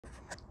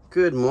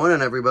Good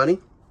morning, everybody.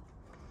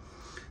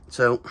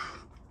 So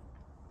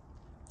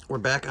we're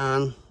back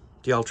on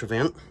the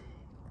Ultravant.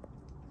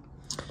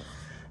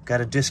 Got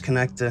to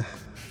disconnect the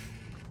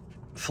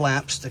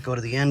flaps that go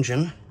to the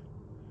engine.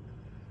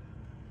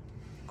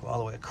 Go all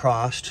the way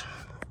across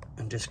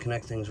and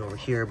disconnect things over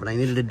here. But I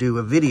needed to do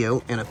a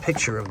video and a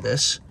picture of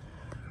this.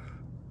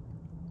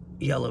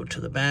 Yellow to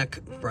the back,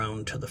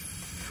 brown to the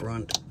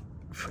front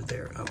for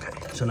there.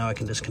 Okay, so now I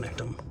can disconnect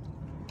them.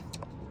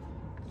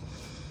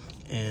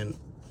 And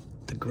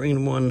the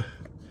green one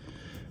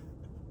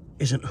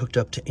isn't hooked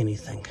up to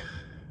anything.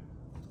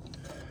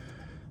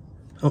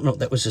 Oh no,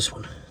 that was this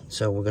one.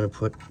 So we're gonna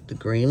put the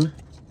green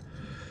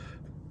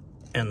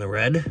and the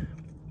red.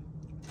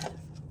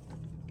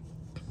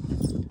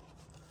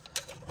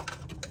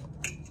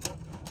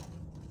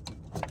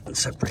 And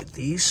separate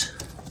these.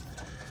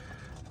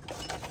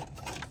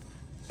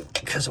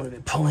 Because I'm gonna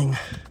be pulling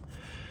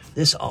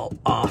this all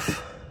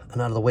off and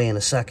out of the way in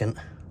a second.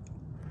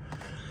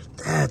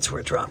 That's where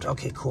it dropped.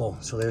 Okay, cool.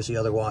 So there's the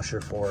other washer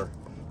for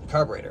the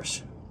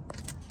carburetors.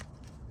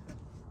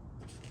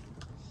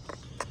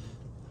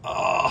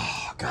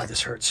 Oh, God,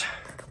 this hurts.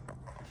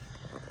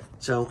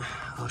 So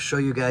I'll show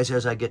you guys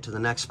as I get to the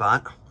next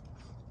spot.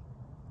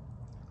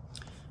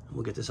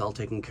 We'll get this all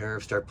taken care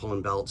of, start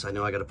pulling belts. I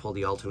know I got to pull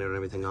the alternator and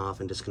everything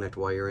off and disconnect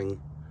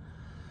wiring.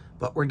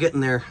 But we're getting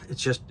there.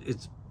 It's just,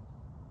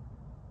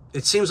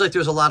 it seems like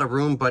there's a lot of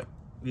room, but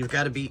you've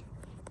got to be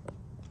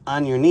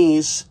on your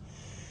knees,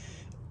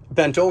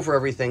 bent over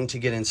everything to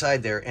get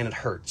inside there, and it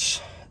hurts.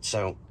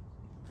 So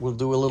we'll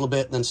do a little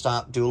bit and then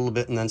stop, do a little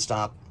bit and then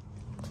stop.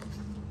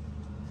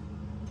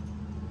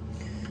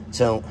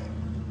 So,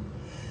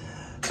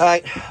 all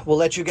right, we'll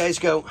let you guys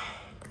go,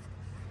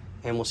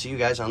 and we'll see you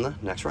guys on the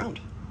next round.